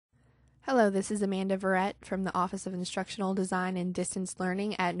Hello, this is Amanda Verrett from the Office of Instructional Design and Distance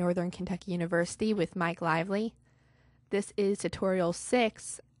Learning at Northern Kentucky University with Mike Lively. This is tutorial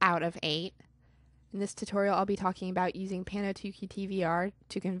 6 out of 8. In this tutorial, I'll be talking about using Pano2QTVR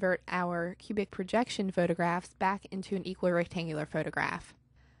to convert our cubic projection photographs back into an equirectangular photograph.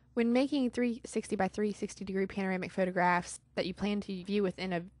 When making 360 by 360 degree panoramic photographs that you plan to view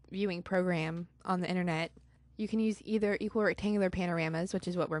within a viewing program on the internet, you can use either equirectangular panoramas, which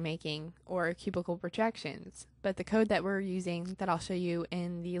is what we're making, or cubical projections. But the code that we're using, that I'll show you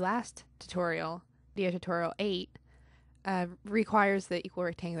in the last tutorial, video tutorial 8, requires the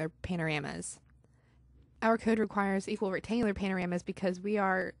equirectangular panoramas. Our code requires equirectangular panoramas because we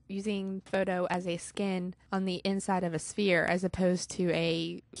are using photo as a skin on the inside of a sphere as opposed to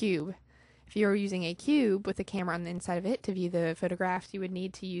a cube. If you were using a cube with a camera on the inside of it to view the photographs, you would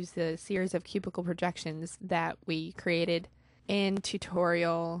need to use the series of cubical projections that we created in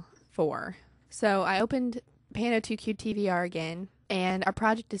tutorial 4. So I opened Pano2QTVR again, and our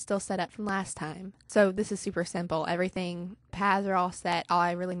project is still set up from last time. So this is super simple. Everything, paths are all set. All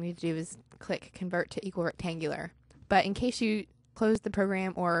I really need to do is click Convert to Equirectangular. But in case you close the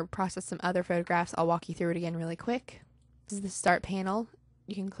program or process some other photographs, I'll walk you through it again really quick. This is the Start panel.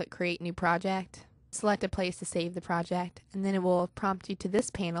 You can click Create New Project, select a place to save the project, and then it will prompt you to this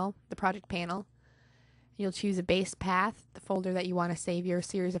panel, the Project panel. You'll choose a base path, the folder that you want to save your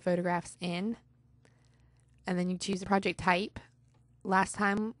series of photographs in, and then you choose the project type. Last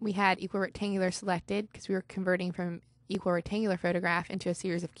time we had equirectangular selected because we were converting from equirectangular photograph into a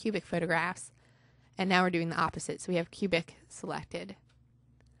series of cubic photographs, and now we're doing the opposite, so we have cubic selected.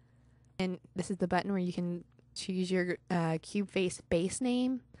 And this is the button where you can choose your cube face base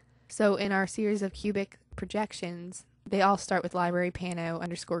name. So in our series of cubic projections, they all start with library pano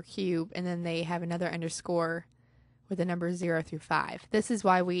underscore cube, and then they have another underscore with the numbers 0 through 5. This is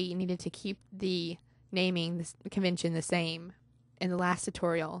why we needed to keep the naming this convention the same in the last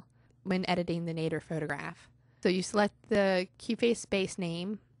tutorial when editing the nadir photograph. So you select the cube face base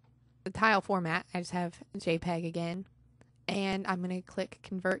name, the tile format, I just have JPEG again, and I'm going to click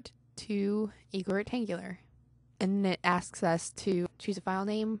Convert to Equirectangular. And then it asks us to choose a file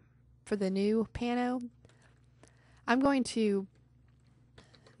name for the new pano. I'm going to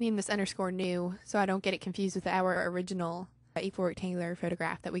name this underscore new so I don't get it confused with our original equirectangular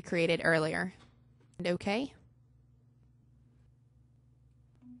photograph that we created earlier. And OK.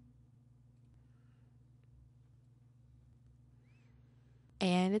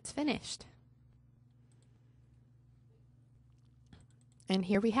 And it's finished. And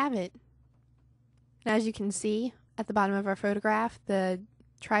here we have it. And as you can see at the bottom of our photograph, the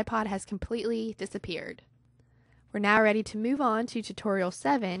tripod has completely disappeared. We're now ready to move on to tutorial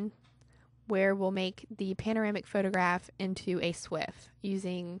 7, where we'll make the panoramic photograph into a SWF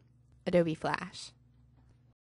using Adobe Flash.